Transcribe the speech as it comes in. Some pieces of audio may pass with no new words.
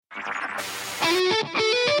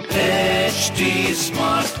HT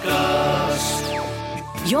Smartcast.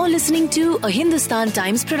 You're listening to a Hindustan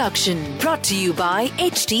Times production brought to you by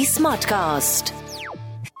HT Smartcast.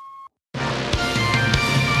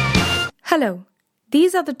 Hello,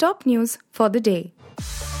 these are the top news for the day.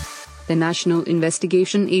 The National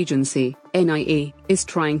Investigation Agency, NIA, is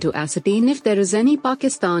trying to ascertain if there is any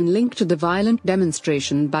Pakistan link to the violent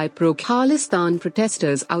demonstration by pro-Khalistan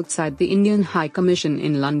protesters outside the Indian High Commission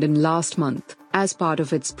in London last month, as part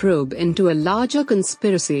of its probe into a larger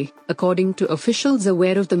conspiracy, according to officials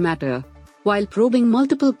aware of the matter. While probing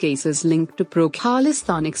multiple cases linked to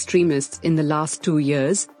pro-Khalistan extremists in the last 2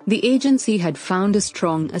 years, the agency had found a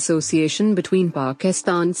strong association between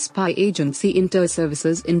Pakistan's spy agency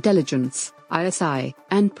Inter-Services Intelligence (ISI)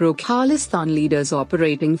 and pro-Khalistan leaders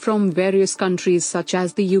operating from various countries such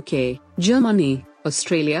as the UK, Germany,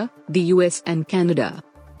 Australia, the US and Canada.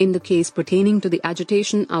 In the case pertaining to the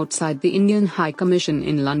agitation outside the Indian High Commission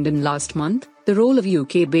in London last month, the role of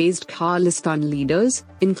UK-based Khalistan leaders,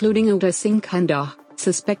 including Uday Singh Khanda,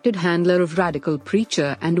 suspected handler of radical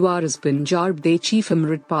preacher and Waris Punjab Day Chief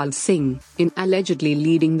Amritpal Singh, in allegedly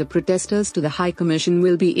leading the protesters to the High Commission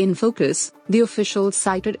will be in focus, the officials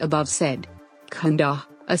cited above said. Khanda,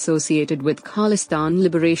 associated with Khalistan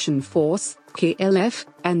Liberation Force, KLF,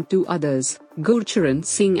 and 2 others, Gurcharan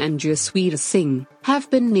Singh and Jasweer Singh, have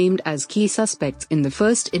been named as key suspects in the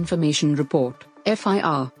first information report,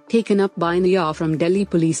 FIR, taken up by NIA from Delhi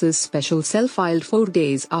Police's special cell filed 4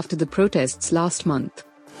 days after the protests last month.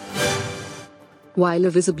 While a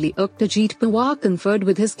visibly irked Ajit Pawar conferred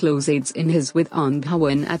with his close aides in his Vidhan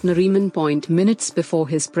Bhavan at Nariman Point minutes before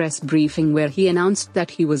his press briefing where he announced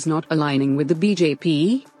that he was not aligning with the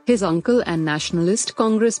BJP, his uncle and Nationalist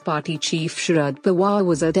Congress Party chief Sharad Pawar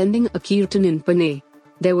was attending a kirtan in Pune.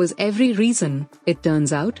 There was every reason, it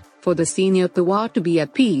turns out, for the senior Pawar to be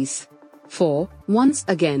at peace. For, once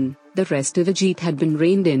again, the rest of Ajit had been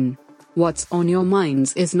reined in. What's on your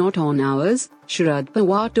minds is not on ours, Sharad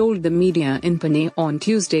Pawar told the media in Pune on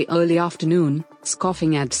Tuesday early afternoon,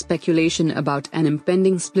 scoffing at speculation about an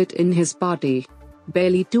impending split in his party.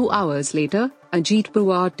 Barely 2 hours later, Ajit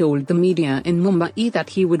Pawar told the media in Mumbai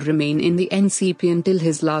that he would remain in the NCP until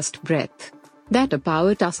his last breath. That a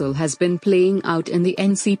power tussle has been playing out in the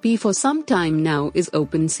NCP for some time now is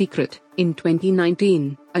open secret. In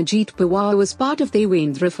 2019, Ajit Pawar was part of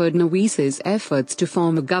Devendra Fadnavis's efforts to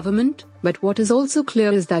form a government, but what is also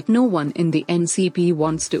clear is that no one in the NCP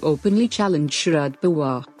wants to openly challenge Sharad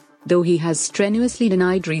Pawar. Though he has strenuously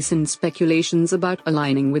denied recent speculations about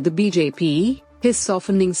aligning with the BJP, his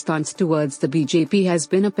softening stance towards the BJP has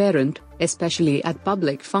been apparent, especially at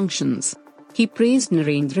public functions. He praised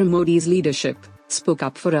Narendra Modi's leadership, spoke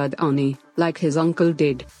up for Adani, like his uncle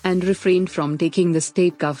did, and refrained from taking the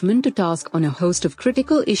state government to task on a host of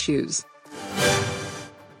critical issues.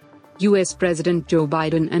 US President Joe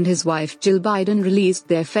Biden and his wife Jill Biden released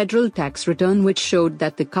their federal tax return, which showed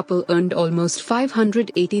that the couple earned almost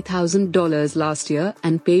 $580,000 last year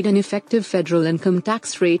and paid an effective federal income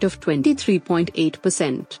tax rate of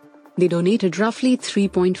 23.8%. They donated roughly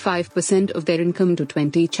 3.5% of their income to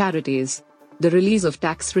 20 charities. The release of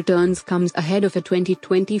tax returns comes ahead of a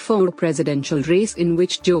 2024 presidential race in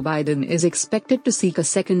which Joe Biden is expected to seek a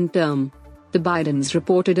second term. The Bidens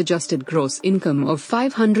reported adjusted gross income of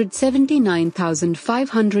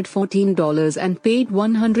 $579,514 and paid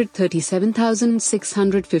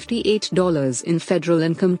 $137,658 in federal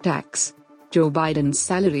income tax. Joe Biden's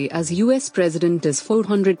salary as U.S. president is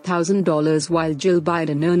 $400,000 while Jill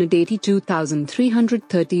Biden earned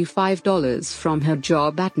 $82,335 from her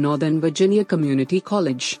job at Northern Virginia Community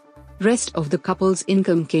College. Rest of the couple's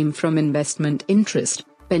income came from investment interest,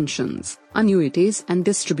 pensions, annuities and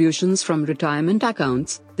distributions from retirement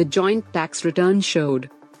accounts, the joint tax return showed.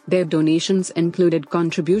 Their donations included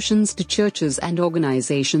contributions to churches and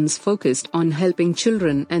organizations focused on helping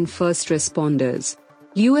children and first responders.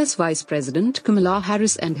 U.S. Vice President Kamala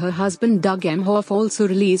Harris and her husband Doug Emhoff also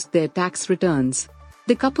released their tax returns.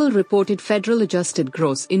 The couple reported federal adjusted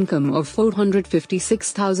gross income of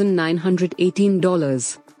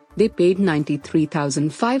 $456,918. They paid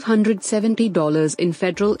 $93,570 in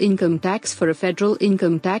federal income tax for a federal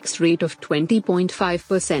income tax rate of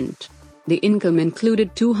 20.5%. The income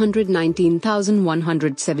included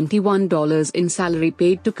 $219,171 in salary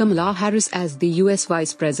paid to Kamala Harris as the U.S.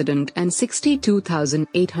 Vice President and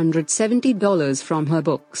 $62,870 from her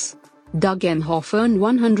books. Doug Emhoff earned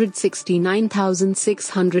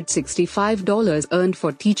 $169,665 earned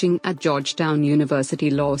for teaching at Georgetown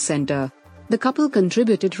University Law Center. The couple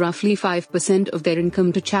contributed roughly 5% of their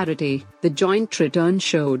income to charity, the joint return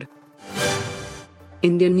showed.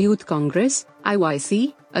 Indian Youth Congress,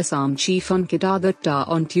 IYC, Assam Chief Ankita Datta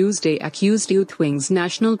on Tuesday accused Youth Wing's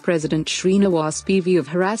National President Srinivas PV of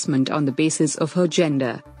harassment on the basis of her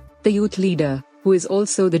gender. The youth leader, who is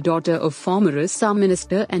also the daughter of former Assam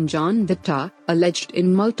Minister Anjan Datta, alleged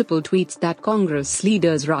in multiple tweets that Congress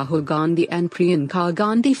leaders Rahul Gandhi and Priyanka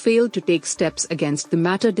Gandhi failed to take steps against the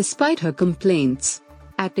matter despite her complaints.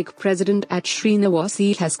 ATIC President at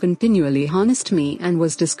Srinivas has continually harnessed me and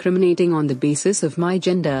was discriminating on the basis of my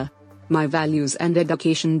gender. My values and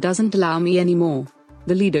education doesn't allow me anymore.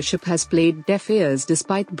 The leadership has played deaf ears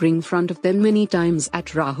despite bringing front of them many times at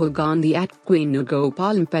Rahul Gandhi at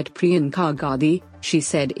Venugopalam Priyanka Gandhi, she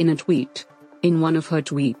said in a tweet. In one of her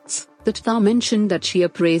tweets, Datta mentioned that she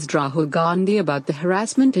appraised Rahul Gandhi about the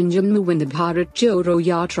harassment in Jammu when the Bharat Jodo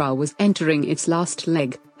Yatra was entering its last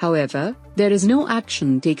leg. However, there is no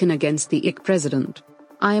action taken against the IC president.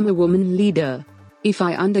 I am a woman leader. If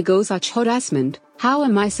I undergo such harassment, how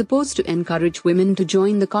am I supposed to encourage women to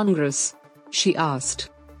join the Congress? She asked.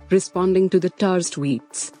 Responding to the Datta's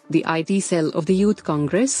tweets, the IT cell of the Youth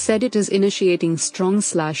Congress said it is initiating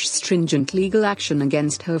strong/stringent legal action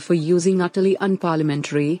against her for using utterly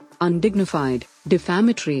unparliamentary, undignified,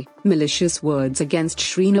 defamatory, malicious words against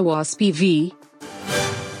Srinivas PV.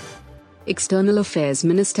 External Affairs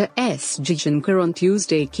Minister S. Jaishankar on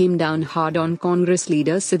Tuesday came down hard on Congress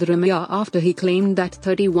leader Siddaramaiah after he claimed that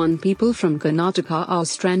 31 people from Karnataka are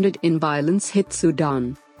stranded in violence-hit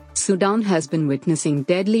Sudan. Sudan has been witnessing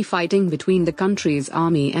deadly fighting between the country's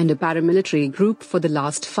army and a paramilitary group for the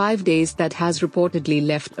last 5 days that has reportedly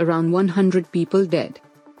left around 100 people dead.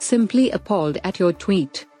 Simply appalled at your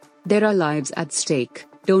tweet. There are lives at stake,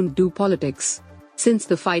 don't do politics. Since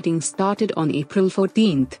the fighting started on April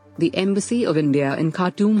 14th, the Embassy of India in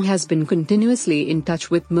Khartoum has been continuously in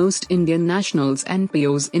touch with most Indian nationals and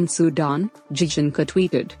POs in Sudan, Jaishankar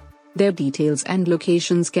tweeted. Their details and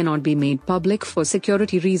locations cannot be made public for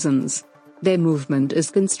security reasons. Their movement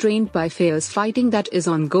is constrained by fierce fighting that is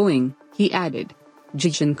ongoing, he added.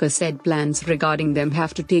 Jaishankar said plans regarding them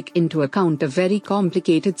have to take into account a very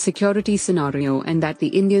complicated security scenario and that the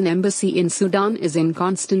Indian Embassy in Sudan is in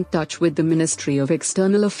constant touch with the Ministry of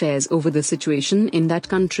External Affairs over the situation in that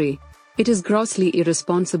country. It is grossly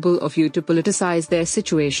irresponsible of you to politicize their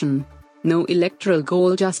situation. No electoral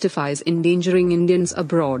goal justifies endangering Indians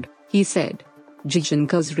abroad, he said.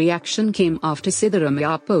 Jaishankar's reaction came after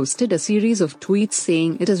Siddaramaiah posted a series of tweets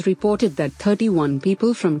saying it is reported that 31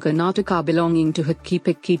 people from Karnataka belonging to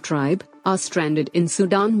Hakki-Pikki tribe are stranded in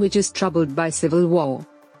Sudan, which is troubled by civil war.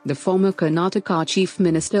 The former Karnataka Chief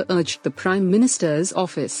Minister urged the Prime Minister's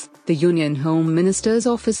office, the Union Home Minister's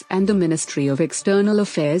office and the Ministry of External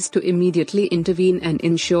Affairs to immediately intervene and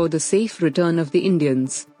ensure the safe return of the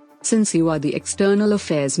Indians. Since you are the External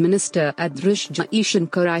Affairs Minister Adrish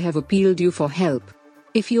Jaishankar, I have appealed you for help.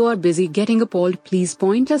 If you are busy getting appalled, please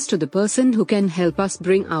point us to the person who can help us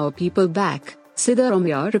bring our people back,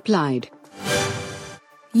 Siddaramaiah replied.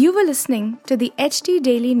 You were listening to the HT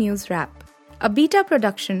Daily News Wrap, a beta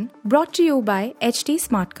production brought to you by HT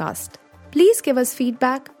Smartcast. Please give us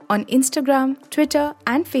feedback on Instagram, Twitter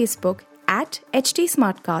and Facebook at HT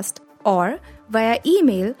Smartcast or via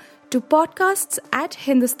email to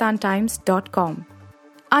podcasts@hindustantimes.com.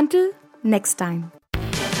 Until next time.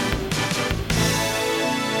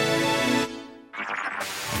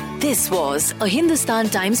 This was a Hindustan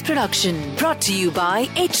Times production brought to you by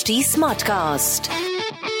HT Smartcast.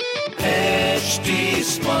 HT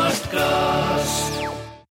Smartcast.